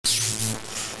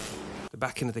the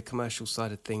back end of the commercial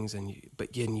side of things,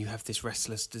 but then you have this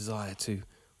restless desire to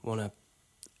want to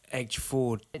edge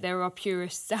forward. There are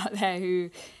purists out there who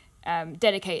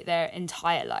dedicate their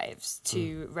entire lives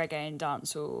to reggae and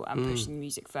dancehall and pushing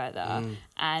music further,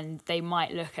 and they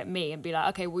might look at me and be like,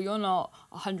 okay, well, you're not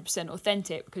 100%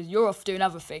 authentic because you're off doing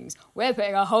other things. We're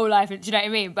putting our whole life into, do you know what I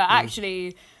mean? But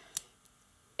actually,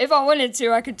 if I wanted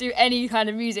to, I could do any kind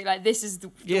of music. Like, this is the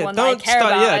one that I care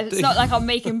about. It's not like I'm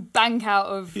making bank out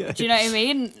of, do you know what I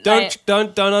mean?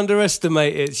 Don't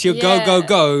underestimate it. It's your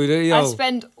go. You know. I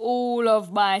spend all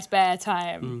of my spare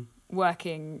time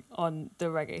working on the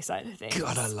reggae side of things.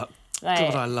 God, I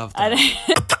love that.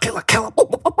 Killa Kela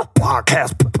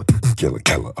podcast.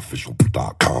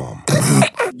 KillaKelaOfficial.com.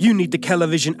 You need the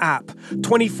Kelavision app.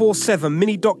 24/7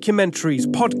 mini documentaries,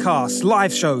 podcasts,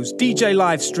 live shows, DJ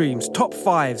live streams, top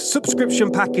 5,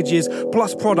 subscription packages,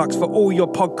 plus products for all your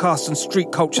podcasts and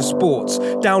street culture sports.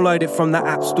 Download it from the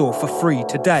App Store for free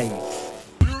today.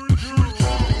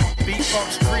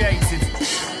 Beatbox created.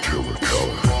 Killa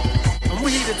Kela. And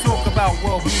we're here to talk about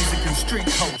world music and street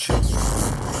culture.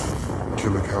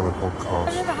 Killa Kela podcast.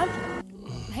 I've never had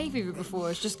hay fever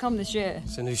before. It's just come this year.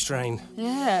 It's a new strain.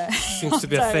 Yeah. Seems to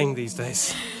be a thing these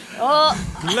days. Oh.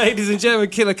 Ladies and gentlemen,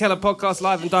 Killa Kela podcast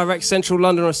live and direct, central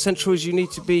London, or as central as you need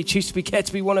to be, choose to be, care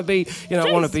to be, want to be. You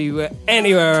don't want to be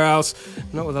anywhere else,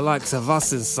 not with the likes of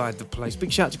us inside the place.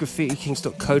 Big shout out to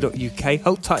graffitikings.co.uk.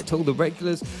 Hold tight to all the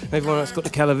regulars and everyone that's got the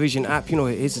Kelavision app. You know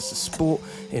what it is, it's a sport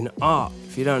in art.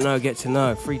 If you don't know, get to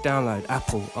know. Free download,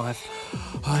 Apple,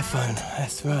 iPhone,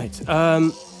 that's right.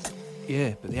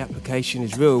 Yeah, but the application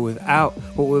is real. Without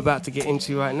what we're about to get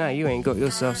into right now, you ain't got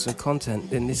yourself some content,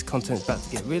 then this content's about to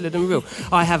get realer than real.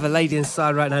 I have a lady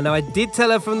inside right now. Now, I did tell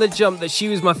her from the jump that she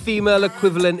was my female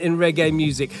equivalent in reggae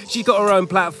music. She's got her own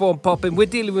platform popping. We're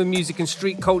dealing with music and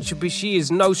street culture, but she is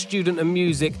no student of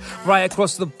music right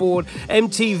across the board.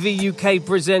 MTV UK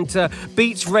presenter,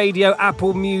 Beats Radio,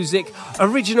 Apple Music,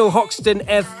 original Hoxton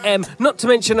FM, not to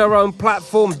mention her own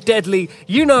platform, Deadly.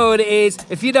 You know what it is.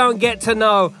 If you don't get to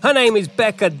know, her name is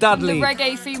Becca Dudley. The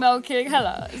reggae female Killa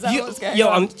Kela. Is that what's going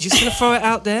on? I'm just going to throw it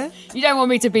out there. You don't want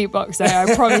me to beatbox though,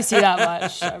 I promise you that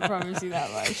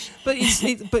much. But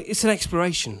it's an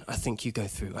exploration, I think, you go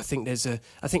through. I think there's a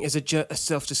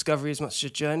self-discovery as much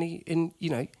as a journey in, you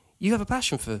know, you have a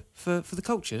passion for the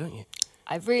culture, don't you?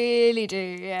 I really do,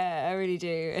 yeah, I really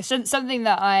do. It's something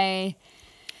that I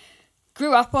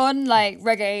grew up on. Like,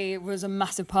 reggae was a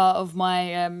massive part of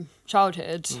my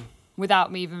childhood.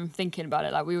 Without me even thinking about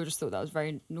it. Like, we all just thought that was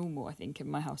very normal, I think, in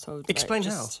my household. Explain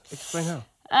how.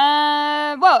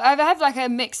 Well, I have like a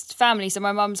mixed family. So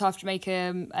my mum's half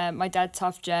Jamaican, my dad's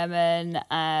half German.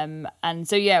 And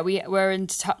so, yeah, we're in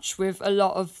touch with a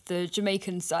lot of the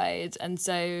Jamaican side. And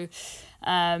so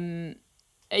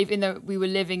even though we were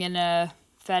living in a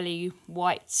fairly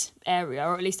white area,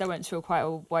 or at least I went to quite a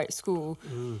white school,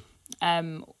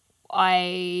 I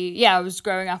was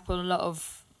growing up on a lot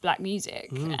of black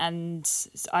music, and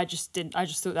I just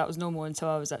thought that was normal until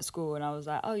I was at school, and I was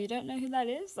like, oh, you don't know who that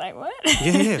is? Like, what?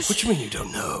 Yeah. What do you mean you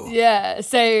don't know? Yeah.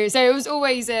 So it was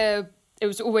always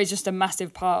just a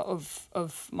massive part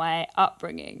of my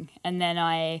upbringing. And then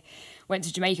I went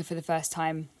to Jamaica for the first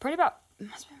time, probably about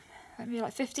maybe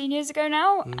like 15 years ago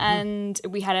now, and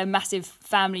we had a massive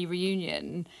family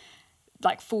reunion.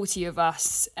 Like 40 of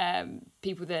us,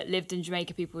 people that lived in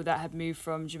Jamaica, people that had moved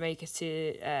from Jamaica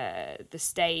to the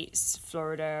States,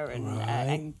 Florida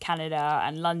and Canada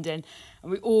and London.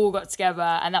 And we all got together,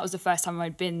 and that was the first time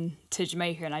I'd been to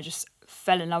Jamaica, and I just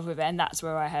fell in love with it. And that's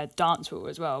where I heard dancehall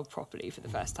as well properly for the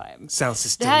first time. Sound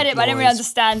system. I heard it, but I didn't really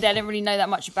understand it. I didn't really know that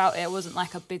much about it. It wasn't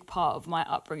like a big part of my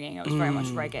upbringing. It was very much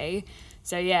reggae.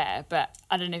 So yeah, but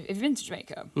I don't know. Have you been to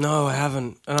Jamaica? No, I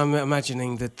haven't. And I'm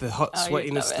imagining that the hot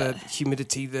sweatiness, the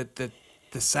humidity, the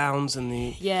sounds and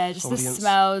the just audience. The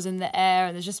smells and the air,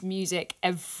 and there's just music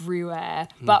everywhere.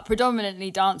 But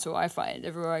predominantly dancehall. I find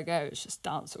everywhere I go, it's just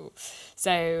dancehall.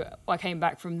 So I came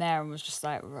back from there and was just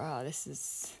like, wow, this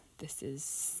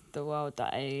is the world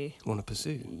that I want to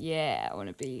pursue. Yeah, I want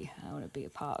to be a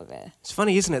part of it. It's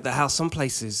funny, isn't it, that how some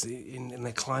places in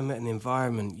the climate and the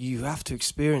environment, you have to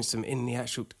experience them in the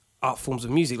actual art forms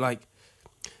of music. Like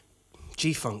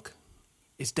G-Funk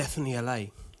is definitely LA.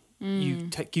 You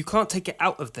can't take it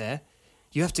out of there.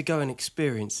 You have to go and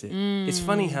experience it. It's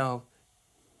funny how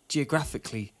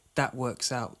geographically that works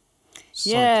out.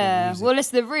 Yeah, well,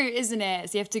 it's the root, isn't it?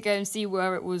 So you have to go and see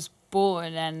where it was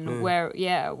born and where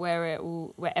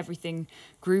everything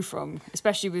grew from,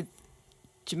 especially with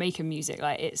Jamaican music.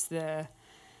 Like, it's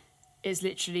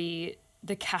literally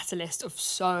the catalyst of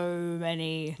so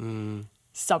many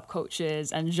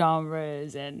subcultures and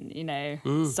genres and, you know,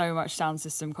 so much sound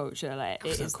system culture. Like,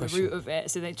 it is the root of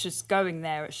it. So they're just going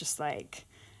there. It's just like,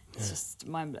 it's just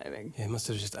mind-blowing. Yeah, it must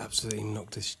have just absolutely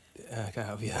knocked this out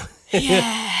of you.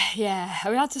 Yeah.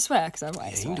 Are we allowed to swear? Because I might Yeah,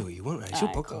 you swear. can do what you want, man. It's your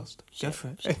Alright, podcast. cool. Go for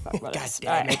it. Shit, fuck, well, God let's-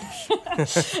 damn it. alright.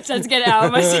 So let's get it out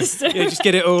of my system. Yeah, just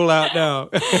get it all out now.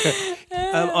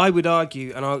 I would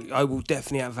argue, and I will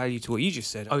definitely add value to what you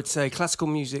just said. I would say classical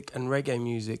music and reggae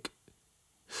music,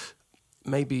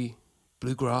 maybe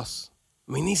bluegrass.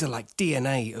 I mean, these are like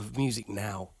DNA of music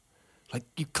now. Like,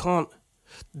 you can't.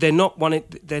 They're not one.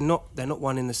 They're not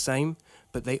one in the same,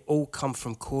 but they all come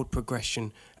from chord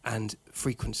progression and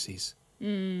frequencies. Do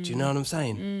you know what I'm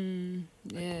saying?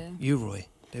 Yeah. Roy,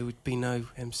 there would be no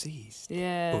MCs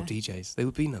Yeah. or DJs. There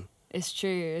would be none. It's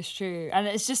true. And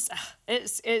it's just,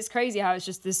 it's crazy how it's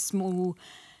just this small,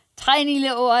 tiny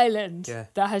little island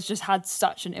that has just had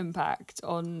such an impact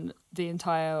on the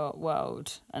entire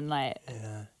world. And like,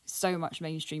 so much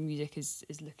mainstream music is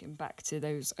looking back to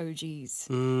those OGs.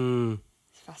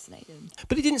 It's fascinating.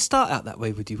 But it didn't start out that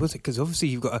way with you, was it? Because obviously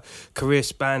you've got a career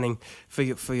spanning for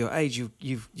your age.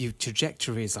 Your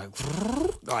trajectory is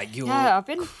like you're. Yeah, I've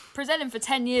been presenting for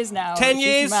 10 years now. 10 which is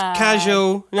years, mad.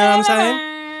 casual. You know what I'm saying?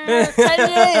 10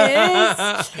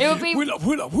 years. It will be.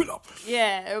 Wheel up.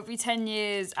 Yeah, it'll be 10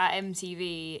 years at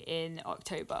MTV in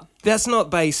October. That's not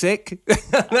basic.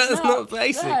 That's not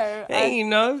basic. No, Hey, you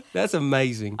know, that's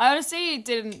amazing. I honestly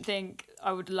didn't think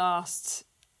I would last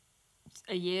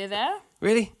a year there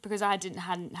Really? because I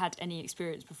hadn't had any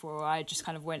experience before. I just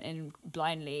kind of went in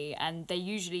blindly, and they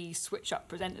usually switch up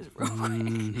presenters real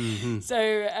quick.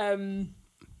 So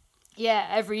yeah,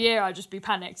 every year I'd just be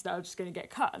panicked that I was just going to get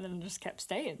cut, and then I just kept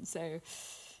staying. So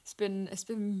it's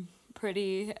been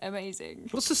pretty amazing.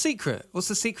 What's the secret? What's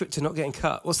the secret to not getting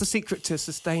cut? What's the secret to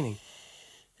sustaining?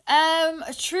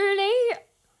 Truly,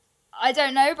 I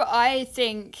don't know, but I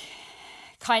think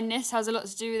kindness has a lot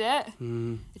to do with it.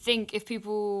 I think if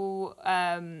people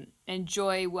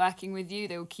enjoy working with you,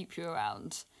 they will keep you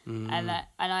around. And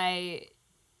I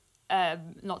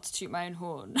not to toot my own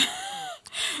horn.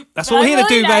 That's But what we're I'm here to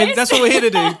really do, babe. nice. That's what we're here to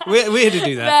do. We're here to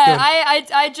do But that.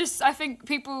 Go on. I think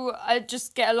people, I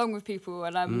just get along with people,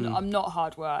 and I'm not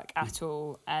hard work at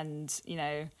all. And, you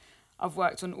know, I've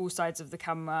worked on all sides of the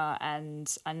camera,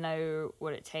 and I know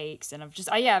what it takes. And I've just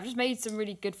made some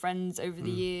really good friends over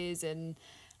the years, and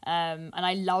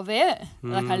I love it.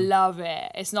 Like, I love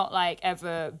it. It's not like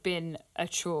ever been a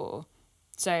chore.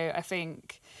 So I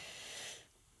think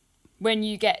when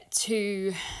you get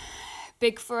too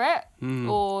big for it,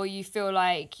 or you feel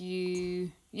like you're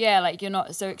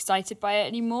not so excited by it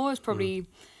anymore, it's probably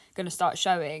going to start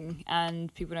showing,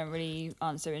 and people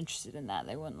aren't so interested in that.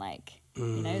 They want, like,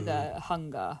 you know, the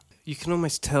hunger. You can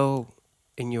almost tell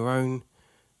in your own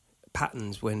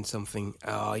patterns when something,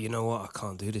 you know what, I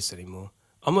can't do this anymore.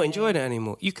 I'm not enjoying it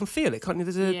anymore. You can feel it, can't you?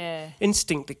 There's an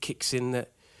instinct that kicks in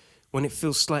that when it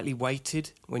feels slightly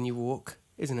weighted when you walk,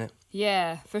 isn't it?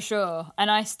 Yeah, for sure. And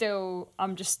I'm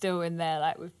just still in there,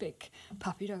 like, with big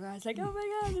puppy dog eyes, like, oh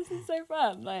my God, this is so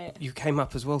fun. Like, You came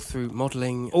up as well through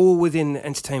modelling, all within the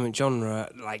entertainment genre.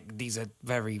 Like, these are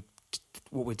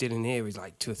what we're dealing here is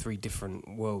like 2 or 3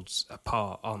 different worlds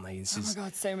apart, aren't they? oh my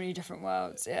God, so many different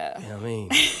worlds, yeah. You know what I mean?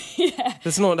 Yeah.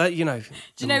 That's not that, you know. Do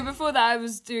you know, before that I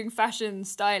was doing fashion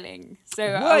styling. So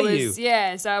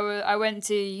I went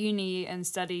to uni and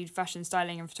studied fashion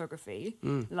styling and photography,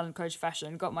 London College of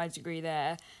Fashion, got my degree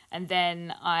there, and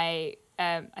then I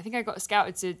think I got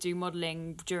scouted to do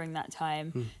modelling during that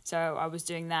time. So I was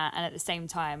doing that, and at the same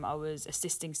time I was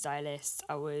assisting stylists,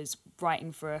 I was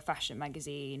writing for a fashion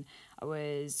magazine, I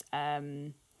was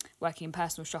working in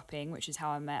personal shopping, which is how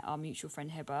I met our mutual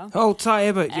friend Hibba. Oh, Ty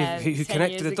Hibbert, who 10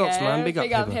 connected the years dots, ago. man. Big up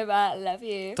Hibbert. Hibba, love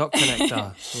you. Dot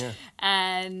connector, yeah.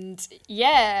 And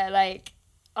yeah, like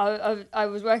I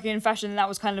was working in fashion, and that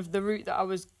was kind of the route that I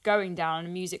was going down,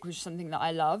 and music was just something that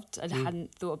I loved. I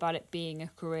hadn't thought about it being a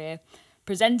career.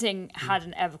 Presenting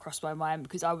hadn't ever crossed my mind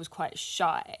because I was quite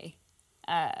shy.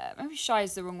 Maybe shy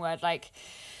is the wrong word, like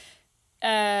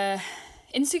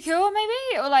insecure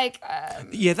maybe, or like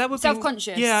Yeah, that would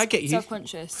self-conscious. Yeah, I get you.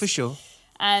 Self-conscious. For sure.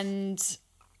 And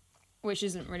which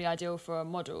isn't really ideal for a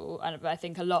model, but I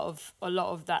think a lot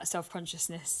of that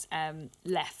self-consciousness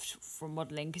left from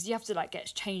modelling, because you have to, like,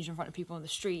 get changed in front of people on the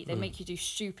street. They make you do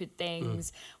stupid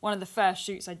things. One of the first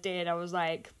shoots I did, I was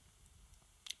like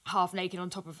half naked on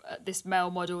top of this male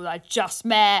model that I just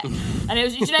met, and it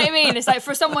was, do you know what I mean? It's like,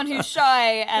 for someone who's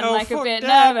shy and a bit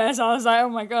nervous, I was like, oh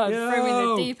my God, throw me in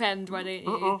the deep end, why don't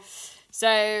you?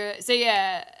 So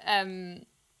yeah,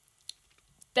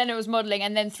 then it was modelling,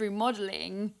 and then through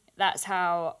modelling, that's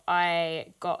how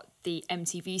I got the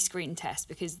MTV screen test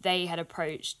because they had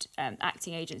approached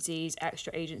acting agencies,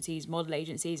 extra agencies, model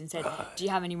agencies and said, do you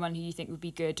have anyone who you think would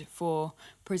be good for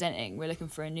presenting? We're looking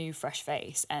for a new fresh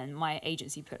face. And my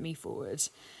agency put me forward.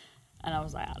 And I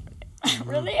was like,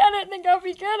 really? I don't think I'll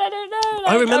be good. I don't know.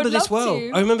 Like, I remember this love well.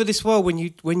 to. I remember this well when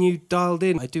you dialed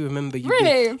in. I do remember you.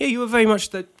 Really? Yeah, you were very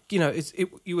much the. You know,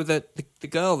 you were the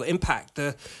girl, the impact,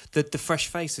 the fresh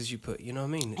face, as you put. You know what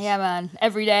I mean? Yeah, man.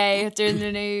 Every day doing the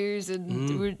news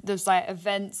and there's like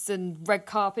events and red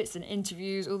carpets and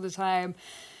interviews all the time,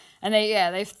 and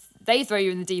they throw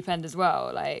you in the deep end as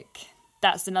well. Like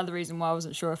that's another reason why I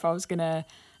wasn't sure if I was gonna,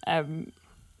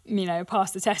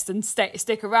 pass the test and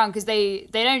stick around because they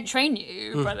don't train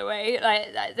you. By the way,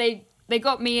 like they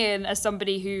got me in as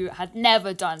somebody who had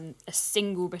never done a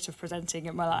single bit of presenting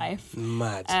in my life.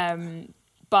 Mad.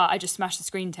 But I just smashed the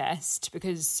screen test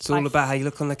because It's all about how you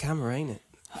look on the camera, ain't it?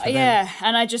 Yeah,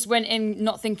 and I just went in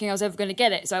not thinking I was ever going to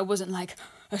get it, so I wasn't like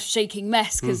a shaking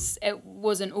mess because it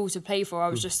wasn't all to play for. I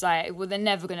was just like, well, they're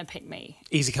never going to pick me.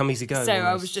 Easy come, easy go. So I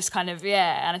almost. was just kind of,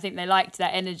 and I think they liked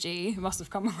that energy. It must have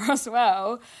come across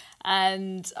well.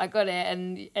 And I got it,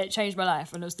 and it changed my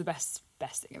life, and it was the best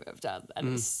thing I've ever done.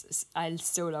 And I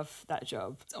still love that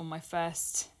job. On my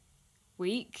first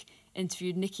week,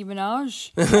 interviewed Nicki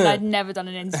Minaj, and I'd never done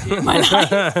an interview in my life.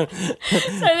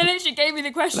 So they literally gave me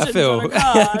the questions on a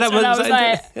card, and I was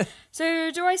like,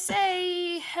 so do I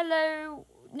say, hello,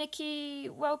 Nikki,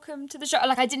 welcome to the show?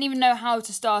 Like, I didn't even know how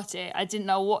to start it. I didn't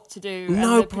know what to do.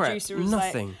 No and the prep, producer was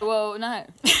nothing. like, well, no.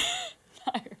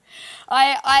 No.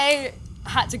 I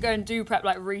had to go and do prep,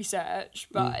 like research,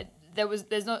 but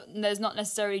there's not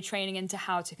necessarily training into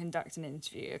how to conduct an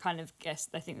interview.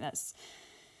 I think that's,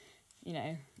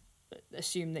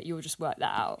 assume that you'll just work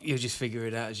that out. You'll just figure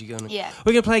it out as you go on. Yeah.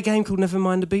 We're going to play a game called Never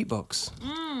Mind the Beatbox.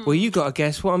 Well, you got to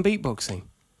guess what I'm beatboxing.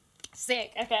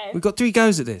 Sick, okay. We've got 3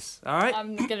 goes at this, all right?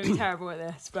 I'm going to be terrible at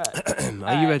this, but...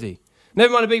 Are you ready?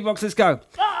 Never mind the beatbox, let's go.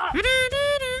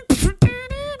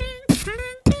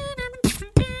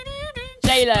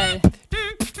 J-Lo.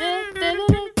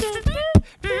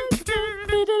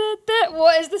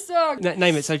 What is the song?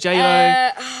 Name it, so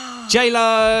J-Lo.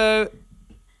 J-Lo.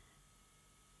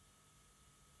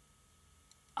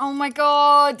 Oh my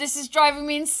god, this is driving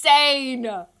me insane.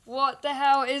 What the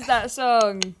hell is that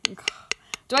song?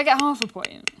 Do I get half a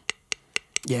point?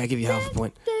 Yeah, I'll give you half a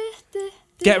point.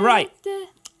 Get it right.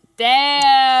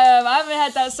 Damn, I haven't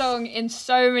had that song in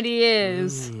so many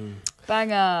years.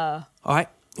 Banger. All right,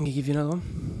 I'm going to give you another one.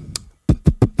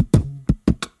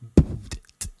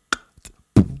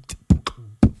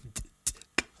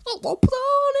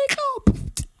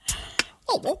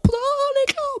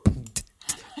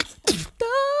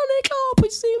 We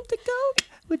seem to go,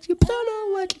 but you don't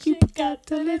know what you got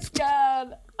till it's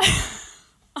gone.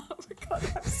 Oh my god,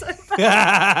 I'm so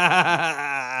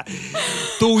bad.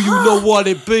 Do you know what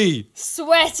it be?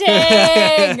 Sweating!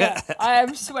 I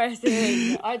am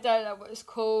sweating. I don't know what it's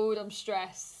called. I'm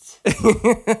stressed. How do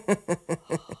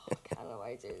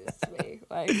I do this to me?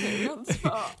 Like, put me on the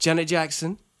spot. Janet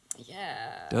Jackson.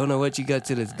 Yeah. Don't know what you got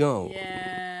till it's gone.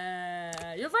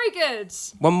 Yeah. You're very good.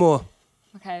 One more.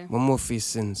 Okay. One more for your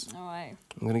sins. All right.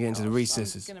 I'm going to get into the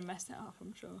recesses. I'm going to mess it up,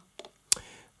 I'm sure.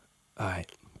 All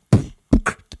right.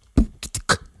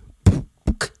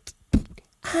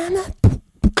 I'm a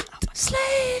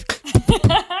slave for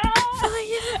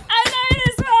you. I know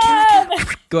this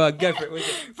one. Go on, go for it. With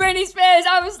it. Britney Spears,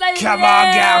 I'm a slave Come for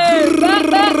on, you.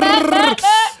 girl.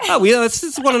 Oh, yeah, that's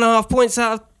 1.5 points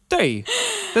out of 3.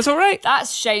 That's all right.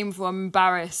 That's shameful. I'm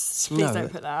embarrassed. Please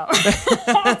don't put that out.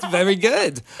 That's very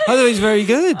good. I thought it was very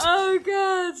good. Oh,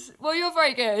 God. Well, you're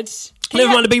very good.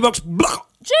 Never mind the beatbox.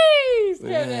 Jeez.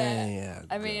 Killed it. Yeah.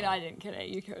 I mean, I didn't kill it.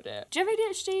 You killed it. Do you have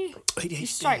ADHD? ADHD. You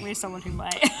strike me as someone who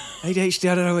might. ADHD,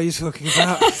 I don't know what you're talking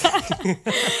about.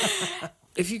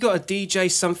 If you got a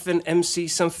DJ something, MC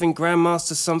something,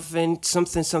 Grandmaster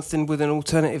something with an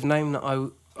alternative name that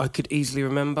I could easily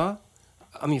remember,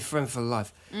 I'm your friend for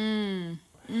life.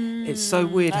 It's so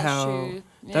weird how true.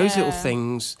 those little Yeah.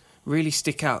 things really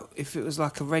stick out. If it was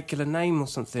like a regular name or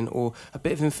something, or a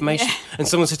bit of information, and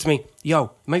someone said to me,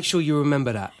 yo, make sure you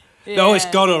remember that. No, it's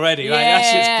gone already. Like, that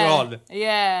shit's gone.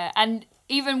 Yeah, and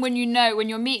even when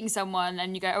you're meeting someone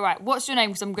and you go, all right, what's your name?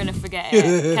 Because I'm going to forget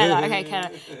it. Keller, okay,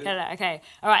 Keller, okay.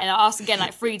 All right, and I'll ask again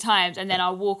like 3 times, and then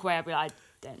I'll walk away. I'll be like,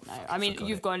 I don't know. I mean,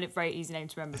 you've got a very easy name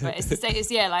to remember, but it's the same. It's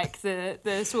like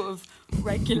the sort of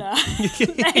regular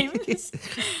names.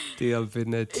 Dude, I've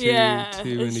been there too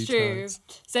many it's true. times.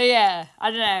 So yeah, I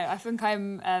don't know. I think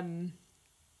I'm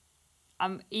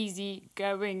I'm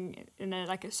easygoing in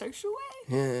a social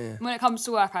way. Yeah. When it comes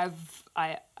to work,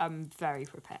 I'm very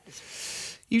prepared.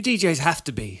 You DJs have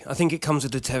to be. I think it comes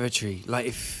with the territory.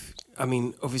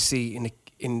 Obviously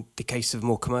in the case of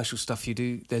more commercial stuff you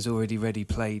do, there's already ready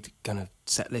played kind of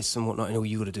set lists and whatnot, and all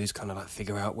you got to do is kind of like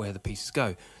figure out where the pieces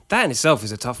go. That in itself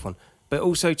is a tough one. But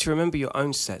also to remember your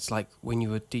own sets, like when you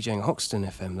were DJing Hoxton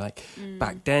FM,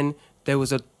 back then there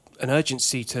was an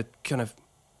urgency to kind of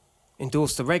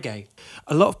endorse the reggae.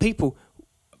 A lot of people,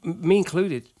 me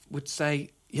included, would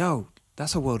say, yo,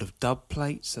 that's a world of dub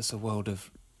plates, that's a world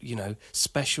of,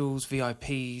 specials,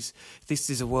 VIPs.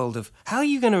 This is a world of, how are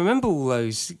you going to remember all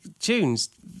those tunes?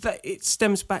 That it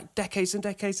stems back decades and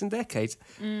decades and decades.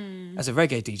 As a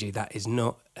reggae DJ, that is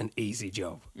not an easy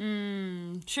job.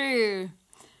 True.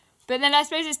 But then I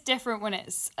suppose it's different when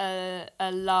it's a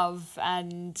love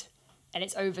and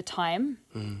it's over time.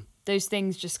 Those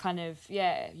things just kind of,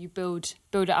 you build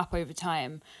it up over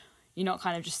time. You're not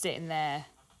kind of just sitting there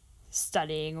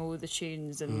studying all the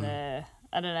tunes and I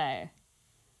don't know.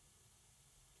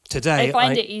 Today, I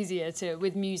find it easier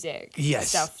with music Yes.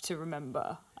 stuff to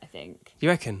remember, I think. You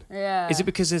reckon? Yeah. Is it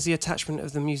because there's the attachment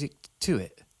of the music to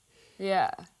it?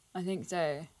 Yeah, I think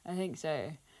so.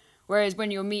 Whereas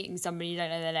when you're meeting somebody, you don't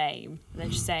know their name, and they're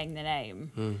just saying their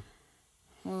name.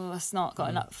 Well, that's not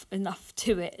got enough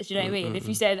to it. Do you know what I mean? If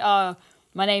you said, "Oh,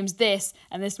 my name's this,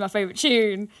 and this is my favourite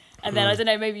tune," and then I don't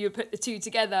know, maybe you put the two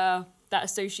together, that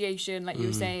association, like you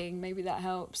were saying, maybe that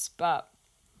helps. But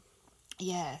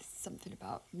yeah, something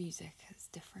about music is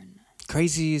different.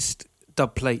 Craziest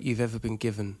dub plate you've ever been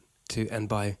given to, and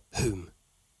by whom?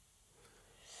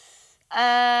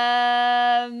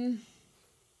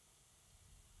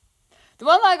 The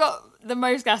one that I got the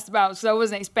most gassed about, because I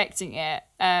wasn't expecting it,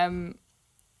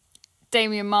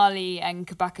 Damian Marley and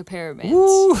Kabaka Pyramids.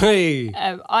 Ooh, hey.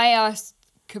 I asked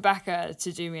Kabaka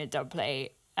to do me a dub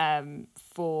plate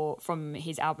from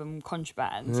his album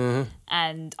Contraband,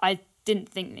 and I didn't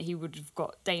think that he would have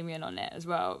got Damien on it as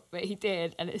well, but he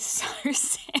did, and it's so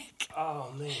sick.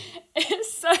 Oh, man.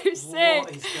 It's so sick.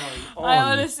 What is going on? I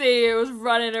honestly was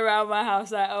running around my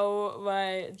house like, oh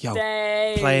my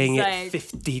days. Playing like, it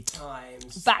 50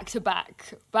 times. back to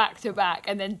back,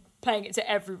 and then playing it to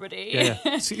everybody.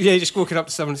 Yeah. So, just walking up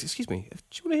to someone and say, excuse me, do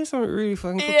you want to hear something really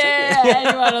fucking cool? Yeah,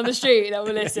 anyone on the street that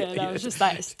will listen. I was just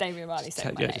like, it's Damian Marley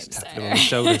saying my name. Just So. tap them on the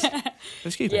shoulders.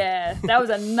 Excuse me. Yeah, that was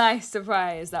a nice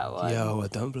surprise, that one. Yo, I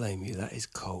don't blame you. That is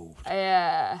cold.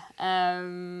 Yeah,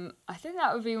 I think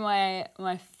that would be my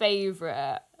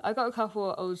favourite. I got a couple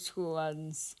of old school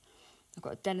ones. I've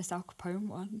got a Dennis Al Capone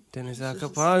one. Dennis Al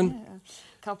Capone. Yeah,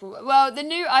 couple. Well, the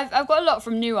new I've got a lot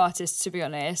from new artists, to be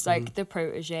honest, like the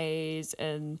Proteges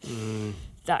and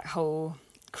that whole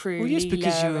crew. Well, yes,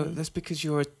 Leela that's because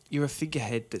you're a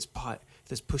figurehead that's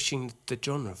pushing the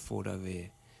genre forward over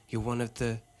here. You're one of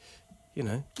the,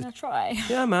 I try.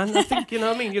 Yeah, man. I think what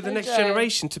I mean. You're the next Okay.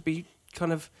 generation to be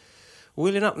kind of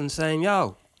wheeling up and saying,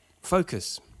 "Yo,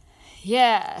 focus."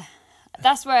 Yeah,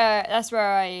 that's where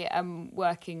I am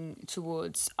working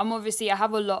towards. I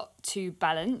have a lot to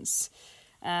balance.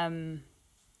 I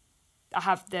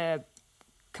have the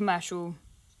commercial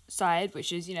side,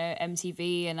 which is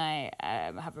MTV, and I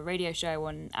have a radio show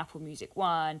on Apple Music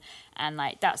One, and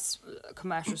like that's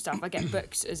commercial stuff. I get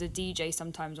booked as a DJ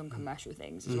sometimes on commercial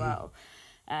things as well,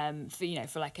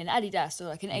 for like an Adidas or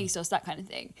like an ASOS, that kind of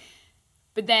thing.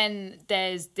 But then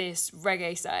there's this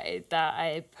reggae side that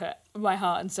I put my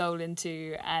heart and soul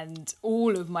into, and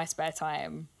all of my spare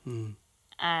time,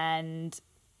 and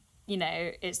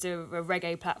it's a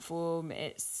reggae platform.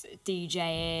 It's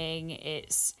DJing.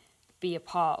 It's be a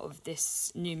part of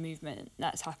this new movement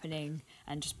that's happening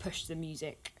and just push the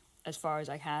music as far as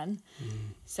I can.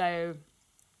 So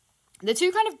the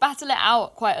two kind of battle it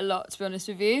out quite a lot, to be honest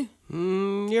with you.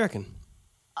 You reckon?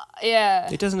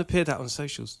 Yeah. It doesn't appear that on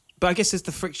socials. But I guess it's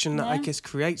the friction that I guess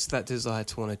creates that desire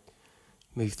to want to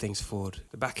move things forward.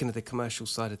 The back end of the commercial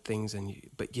side of things,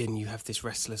 but then you have this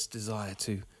restless desire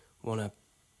to want to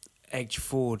edge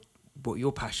forward what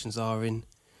your passions are in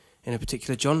a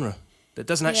particular genre that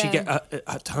doesn't actually get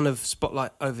a ton of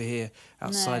spotlight over here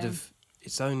outside of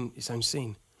its own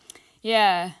scene.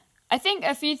 Yeah. I think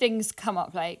a few things come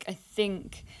up. Like, I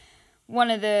think one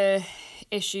of the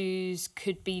issues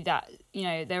could be that,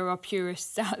 there are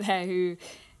purists out there who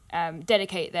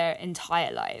dedicate their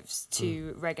entire lives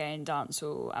to reggae and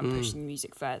dancehall and pushing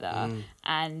music further.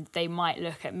 And they might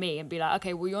look at me and be like,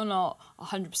 okay, well, you're not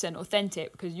 100%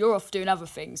 authentic because you're off doing other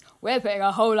things. We're putting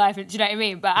our whole life into, do you know what I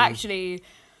mean? But actually,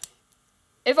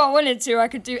 if I wanted to, I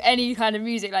could do any kind of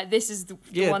music. Like, this is the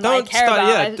one that I don't care start- about.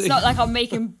 yeah. It's not like I'm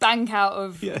making bank out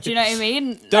of. Yeah. Do you know what I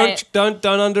mean? Don't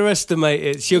underestimate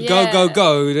it. It's your Yeah.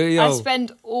 go. You I know.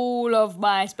 spend all of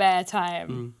my spare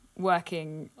time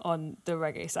working on the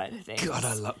reggae side of things. God,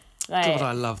 I love Like, that.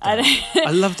 I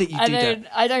love that you do that.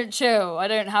 I don't chill. I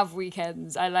don't have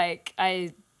weekends.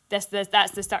 That's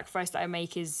the sacrifice that I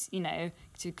make is, you know,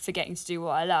 forgetting to do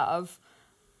what I love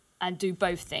and do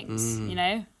both things, you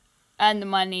know, earn the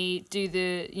money, do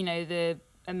the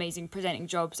amazing presenting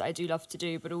jobs that I do love to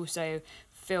do, but also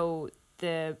feel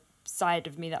the side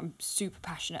of me that I'm super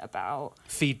passionate about.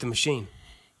 Feed the machine.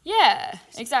 Yeah,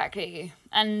 exactly.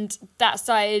 And that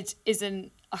side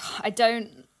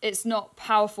it's not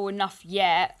powerful enough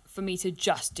yet for me to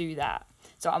just do that.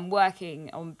 So I'm working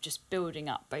on just building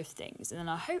up both things. And then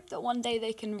I hope that one day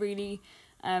they can really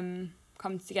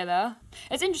come together.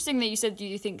 It's interesting that you said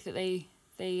you think that they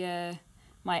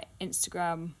my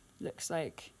Instagram looks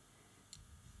like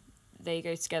they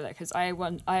go together, because I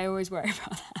always worry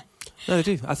about that. No,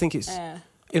 they do. I think it's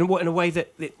in a way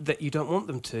that you don't want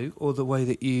them to, or the way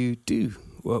that you do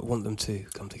want them to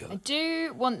come together. I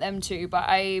do want them to, but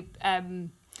I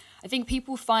think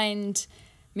people find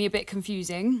me a bit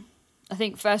confusing. I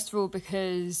think, first of all,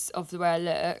 because of the way I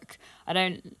look. I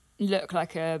don't look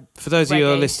like a For those of you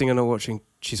who are reggae- listening and not watching,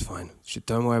 she's fine.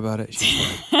 Don't worry about it. She's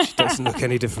fine. She doesn't look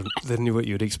any different than what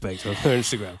you'd expect on her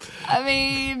Instagram. I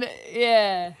mean,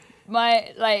 yeah.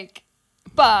 But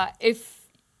if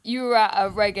you were at a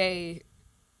reggae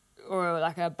or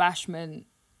like a bashment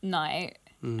night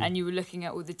and you were looking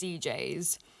at all the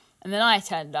DJs and then I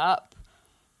turned up,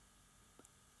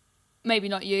 maybe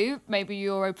not you, maybe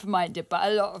you're open-minded, but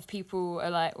a lot of people are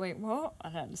like, wait, what? I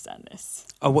don't understand this.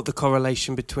 Oh, what the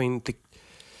correlation between the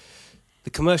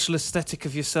commercial aesthetic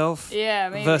of yourself Yeah,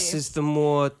 maybe. versus the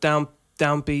more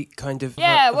downbeat kind of,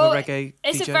 Yeah, of well, a reggae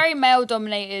it's DJ? a very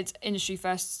male-dominated industry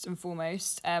first and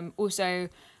foremost. Also,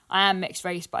 I am mixed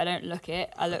race, but I don't look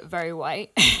it. I look very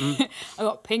white. I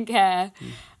got pink hair,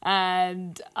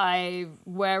 and I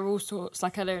wear all sorts.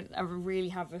 Like, I don't ever really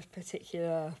have a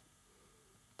particular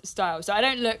style, so I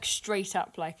don't look straight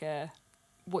up like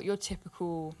what your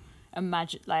typical a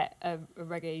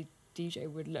reggae DJ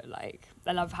would look like.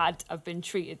 And I've been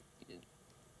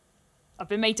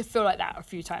made to feel like that a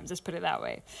few times, let's put it that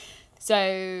way.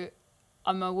 So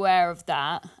I'm aware of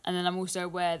that, and then I'm also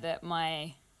aware that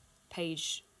my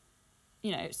page,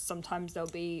 you know, sometimes there'll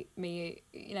be me,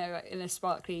 you know, in a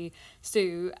sparkly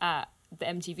suit at the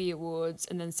MTV Awards,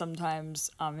 and then sometimes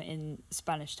I'm in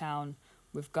Spanish Town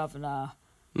with Governor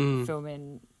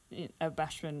filming a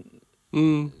bashment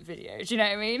video. Do you know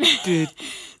what I mean? Dude.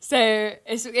 So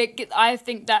I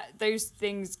think that those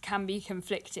things can be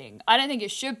conflicting. I don't think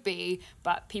it should be,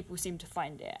 but people seem to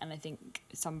find it, and I think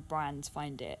some brands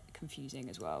find it confusing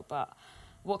as well. But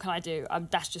what can I do?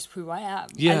 That's just who I am.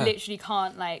 Yeah. I literally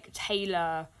can't like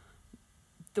tailor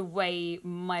the way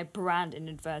my brand in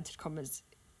inverted commas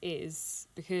is,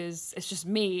 because it's just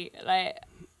me. Like,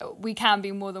 we can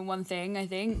be more than one thing, I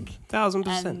think.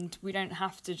 1,000%. And we don't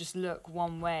have to just look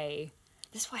one way.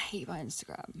 This is what I hate about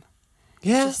Instagram.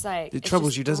 Yeah, It's just like, it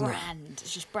troubles you, doesn't it? brand.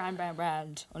 It's just brand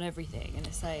on everything, and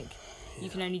it's like you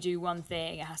can only do one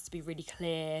thing. It has to be really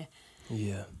clear.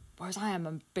 Yeah. Whereas I am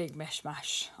a big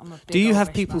mishmash. I'm a big Do you old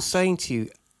have people mishmash. saying to you,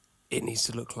 it needs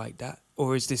to look like that?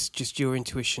 Or is this just your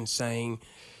intuition saying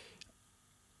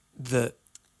that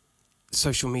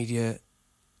social media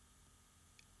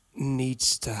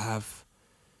needs to have...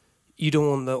 You don't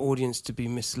want the audience to be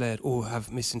misled or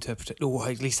have misinterpreted, or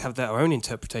at least have their own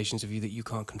interpretations of you that you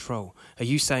can't control. Are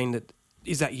you saying that...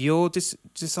 Is that you're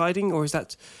deciding, or is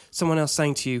that someone else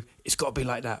saying to you, it's got to be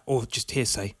like that, or just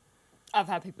hearsay? I've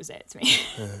had people say it to me.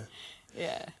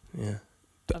 Yeah. Yeah.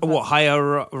 But what,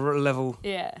 higher level?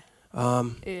 Yeah.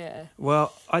 Um, Yeah.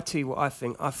 Well, I tell you what I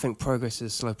think. I think progress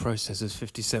is a slow process, as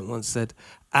 50 Cent once said.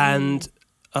 And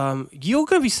you're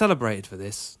going to be celebrated for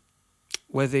this,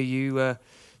 whether you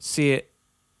see it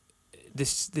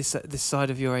this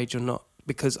side of your age or not.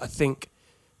 Because I think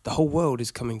the whole world is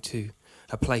coming to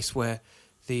a place where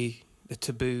the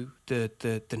taboo,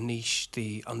 the niche,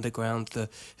 the underground,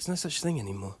 there's no such thing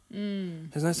anymore.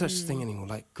 There's no such thing anymore.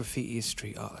 Like, graffiti is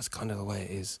street art. That's kind of the way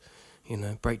it is. You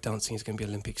know, breakdancing is going to be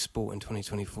Olympic sport in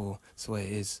 2024. That's the way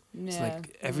it is. It's Yeah.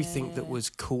 like everything that Yeah. was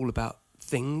cool about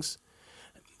things,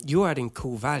 you're adding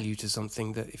cool value to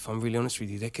something that, if I'm really honest with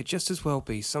you, there could just as well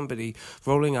be somebody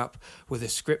rolling up with a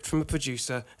script from a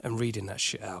producer and reading that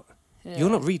shit out. Yeah. You're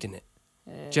not reading it.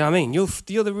 Do you know what I mean?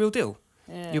 You're the real deal.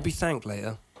 Yeah. You'll be thanked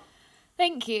later.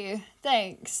 Thank you.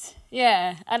 Thanks.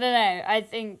 Yeah. I don't know. I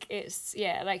think it's,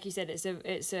 yeah, like you said, it's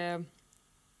a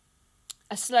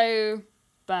slow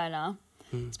burner,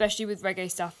 especially with reggae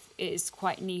stuff. It is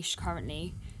quite niche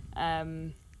currently,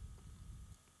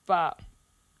 but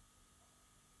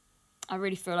I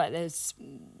really feel like there's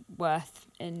worth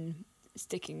in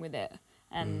sticking with it,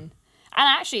 and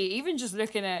actually even just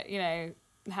looking at, you know,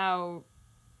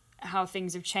 how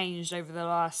things have changed over the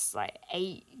last like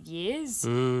 8 years,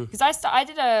 because I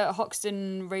did a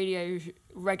Hoxton radio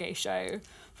reggae show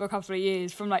for a couple of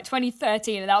years from like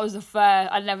 2013, and that was the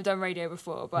first. I'd never done radio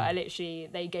before, but I literally,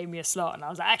 they gave me a slot and I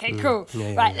was like, okay, cool,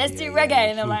 let's do reggae.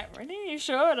 And they're like, really, you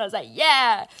sure? And I was like,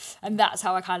 yeah. And that's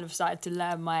how I kind of started to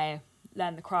learn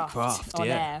the craft on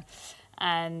air.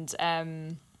 And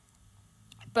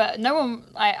but no one,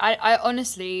 I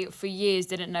honestly for years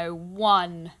didn't know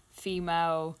one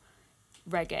female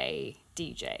reggae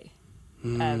DJ.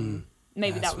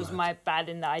 Maybe that was my bad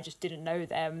in that I just didn't know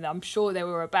them. I'm sure they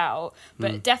were about,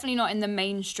 but definitely not in the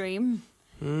mainstream.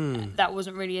 That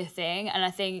wasn't really a thing. And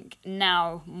I think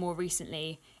now, more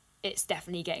recently, it's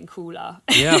definitely getting cooler.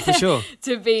 Yeah, for sure.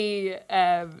 To be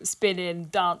spinning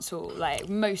dancehall. Like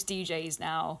most DJs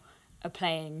now are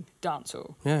playing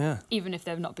dancehall. Yeah. Even if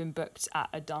they've not been booked at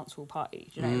a dancehall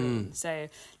party. Do you know what I mean? So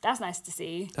that's nice to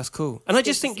see. That's cool. And I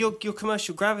just think your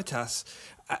commercial gravitas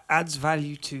adds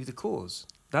value to the cause.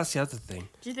 That's the other thing.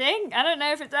 Do you think? I don't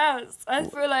know if it does. I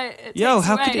feel like it Yo, takes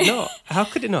how away. could it not? How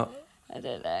could it not? I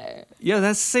don't know. Yo,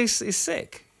 it's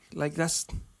sick. Like, that's...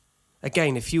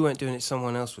 Again, if you weren't doing it,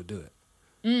 someone else would do it.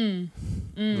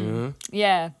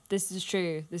 Yeah, this is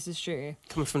true.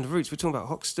 Coming from the roots, we're talking about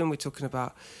Hoxton, we're talking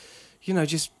about, you know,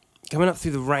 just coming up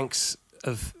through the ranks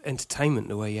of entertainment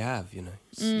the way you have, you know.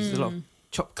 There's a lot of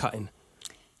chop cutting.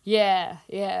 Yeah,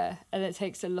 and it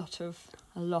takes a lot of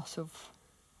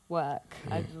work.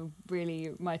 My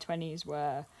 20s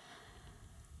were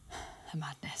a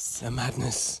madness. A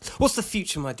madness. What's the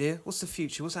future, my dear? What's the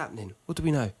future? What's happening? What do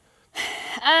we know?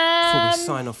 Before we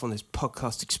sign off on this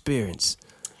podcast experience.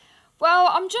 Well,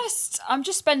 I'm just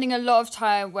spending a lot of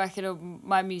time working on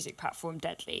my music platform,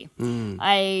 Deadly.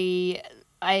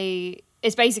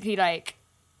 It's basically like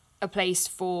a place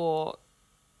for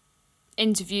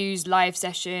interviews, live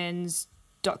sessions,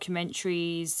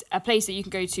 documentaries, a place that you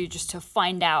can go to just to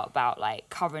find out about like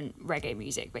current reggae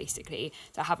music, basically.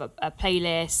 So I have a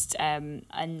playlist,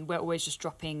 and we're always just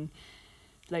dropping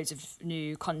loads of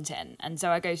new content. And so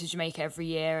I go to Jamaica every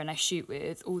year and I shoot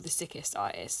with all the sickest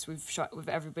artists. We've shot with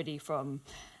everybody from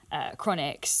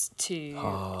Chronix to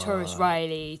Taurus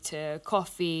Riley to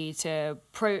Coffee to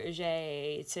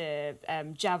Protege to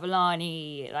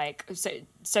Javelani, like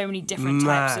so many different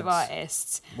types of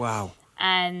artists. Wow.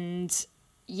 And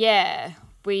yeah,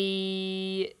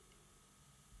 we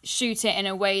shoot it in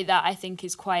a way that I think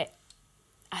is quite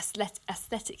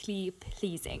aesthetically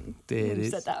pleasing. I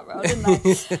said that wrong,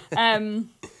 didn't I?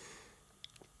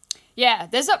 Yeah,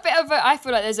 I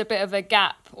feel like there's a bit of a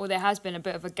gap, or there has been a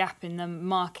bit of a gap in the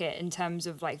market in terms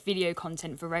of like video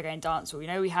content for reggae and dancehall. You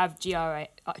know, we have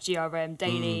GRM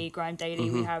Daily, Grime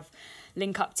Daily, we have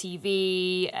Link Up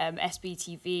TV,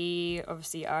 SBTV,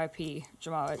 obviously RIP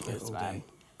Jamal Edwards, man.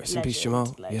 Rest in peace,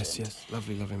 Jamal. Legend. Yes.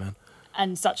 Lovely man.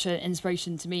 And such an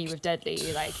inspiration to me with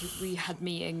Deadly. Like, we had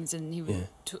meetings and he would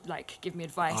give me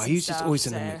advice. Oh, he was just always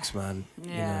in the mix, man. Yeah.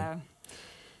 You know.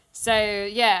 So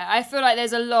yeah, I feel like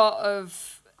there's a lot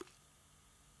of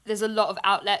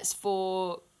outlets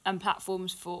for and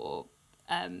platforms for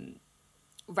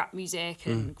rap music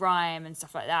and grime and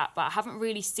stuff like that, but I haven't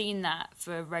really seen that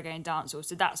for reggae and dancehall.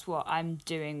 So that's what I'm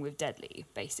doing with Deadly,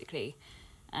 basically.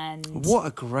 And what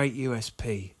a great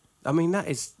USP! I mean, that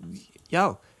is,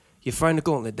 you're throwing the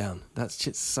gauntlet down. That's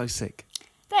just so sick.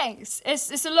 Thanks.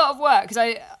 It's a lot of work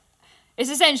because it's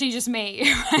essentially just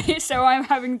me, right? So I'm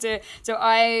having to. So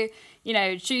I,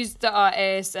 choose the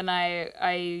artist and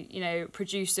I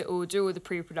produce it all, do all the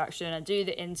pre-production, I do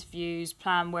the interviews,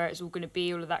 plan where it's all going to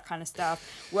be, all of that kind of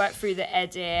stuff. Work through the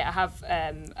edit. I have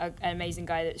an amazing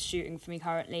guy that's shooting for me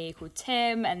currently called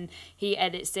Tim, and he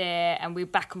edits it, and we're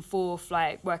back and forth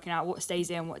like working out what stays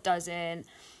in, what doesn't.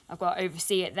 I've got to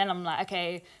oversee it. Then I'm like,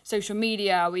 okay, social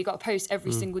media, we got to post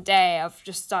every single day. I've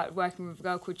just started working with a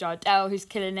girl called Jardelle who's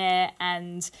killing it.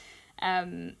 And,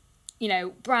 brands,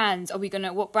 what brands are we going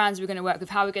to work with?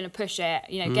 How are we going to push it?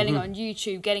 Getting it on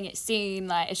YouTube, getting it seen.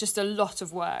 Like, it's just a lot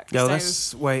of work. Yeah,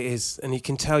 that's the way it is. And you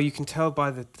can tell by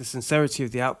the sincerity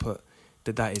of the output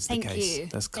that is the case. Thank you.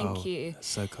 That's cool. Thank you. That's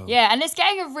so cool. Yeah, and it's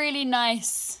getting a really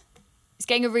nice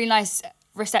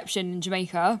reception in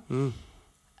Jamaica.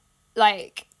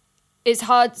 Like, it's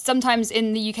hard sometimes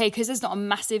in the UK because there's not a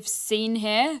massive scene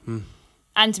here.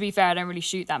 And to be fair, I don't really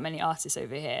shoot that many artists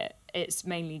over here. it's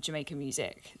mainly Jamaican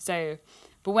music. So,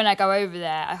 but when I go over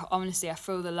there, I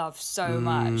feel the love so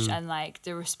much, and like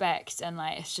the respect, and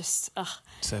like it's just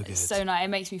So good. it's so nice. It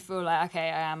makes me feel like, okay,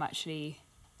 I am actually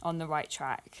on the right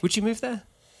track. Would you move there?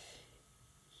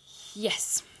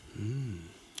 Yes,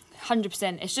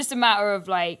 100%. It's just a matter of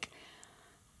like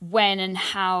when and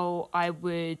how I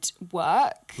would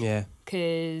work. Yeah.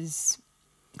 Because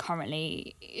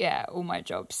currently, all my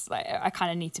jobs, like I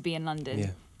kind of need to be in London.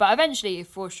 Yeah. But eventually,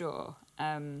 for sure,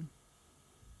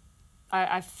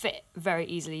 I fit very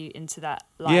easily into that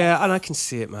life. Yeah, and I can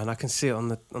see it, man. I can see it on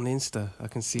the Insta. I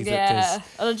can see that Yeah,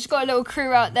 I've just got a little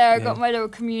crew out there. I've Yeah. got my little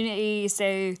community,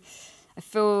 so I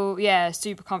feel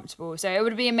super comfortable. So it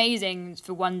would be amazing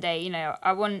for one day. You know,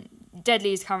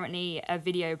 Deadly is currently a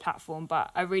video platform,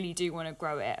 but I really do want to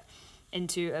grow it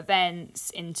into events,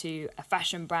 into a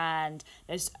fashion brand.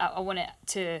 I want it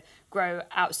to grow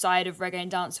outside of reggae and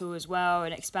dancehall as well,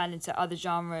 and expand into other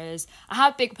genres. I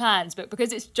have big plans, but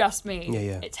because it's just me,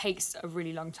 it takes a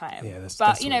really long time. Yeah, but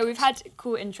that's you know, we've had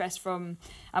cool interest from.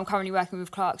 I'm currently working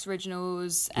with Clark's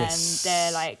Originals, and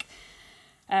they're like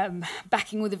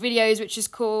backing all the videos, which is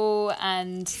cool.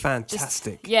 And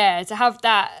fantastic. To have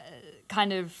that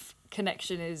kind of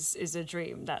connection is a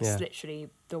dream. That's literally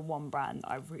the one brand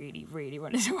I really, really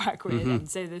wanted to work with. And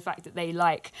so the fact that they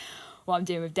like what I'm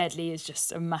doing with Deadly is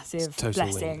just a massive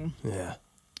blessing. Win. Yeah.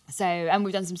 So, and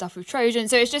we've done some stuff with Trojan.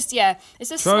 So it's just,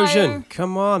 it's a Trojan, slow,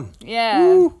 come on. Yeah.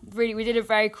 Woo. Really, we did a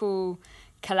very cool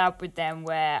collab with them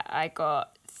where I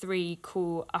got 3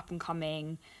 cool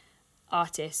up-and-coming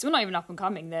artists. Well, not even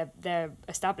up-and-coming. They're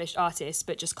established artists,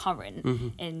 but just current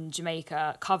in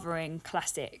Jamaica, covering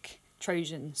classic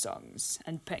Trojan songs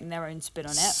and putting their own spin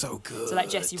on it. So good. So like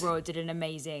Jessie Royal did an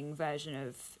amazing version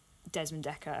of Desmond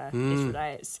Dekker,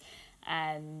 Israelites,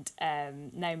 and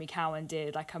Naomi Cowan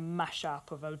did like a mashup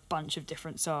of a bunch of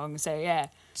different songs. So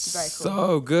it's very cool.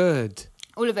 So good.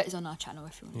 All of it is on our channel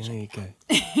if you want to check.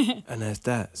 There you go. And there's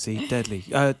that. See, Deadly.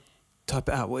 Type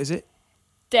it out. What is it?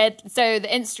 So the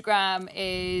Instagram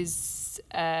is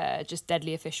just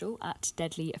Deadly Official, at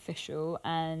Deadly Official,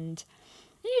 and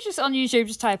you just on YouTube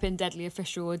just type in Deadly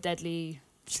Official or Deadly.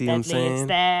 See what I'm saying? It's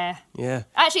there. Yeah.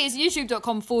 Actually, it's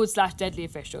youtube.com/Deadly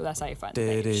Official. That's how you find it.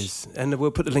 There it is. And we'll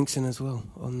put the links in as well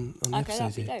on the Okay, episode.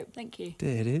 that'd be dope. Thank you.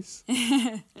 There it is.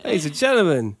 Ladies and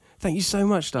gentlemen, thank you so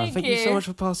much, Dar. Thank you so much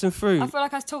for passing through. I feel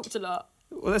like I talked a lot.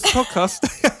 Well, that's a podcast.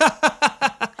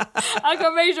 I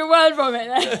got a major word from it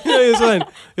then. Yeah, you're fine.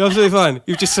 You're absolutely fine.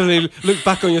 You've just suddenly looked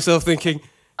back on yourself thinking,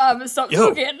 Stop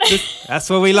talking. That's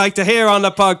what we like to hear on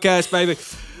the podcast, baby.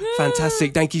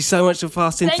 Fantastic. Thank you so much for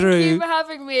passing through. Thank you for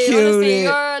having me. Honestly,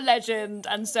 you're a legend.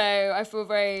 And so I feel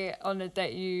very honoured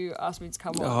that you asked me to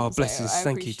come on. Oh, blessings. So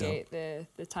Thank you, Dol. I appreciate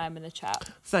the time and the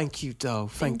chat. Thank you, Dol.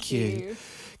 Thank you.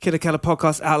 Killa Kela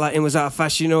podcast, out like in, was out of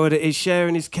fashion. You know what it is.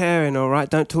 Sharing is caring, all right?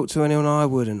 Don't talk to anyone I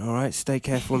wouldn't, all right? Stay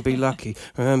careful and be lucky.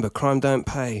 Remember, crime don't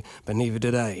pay, but neither do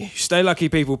they. Stay lucky,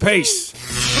 people. Peace.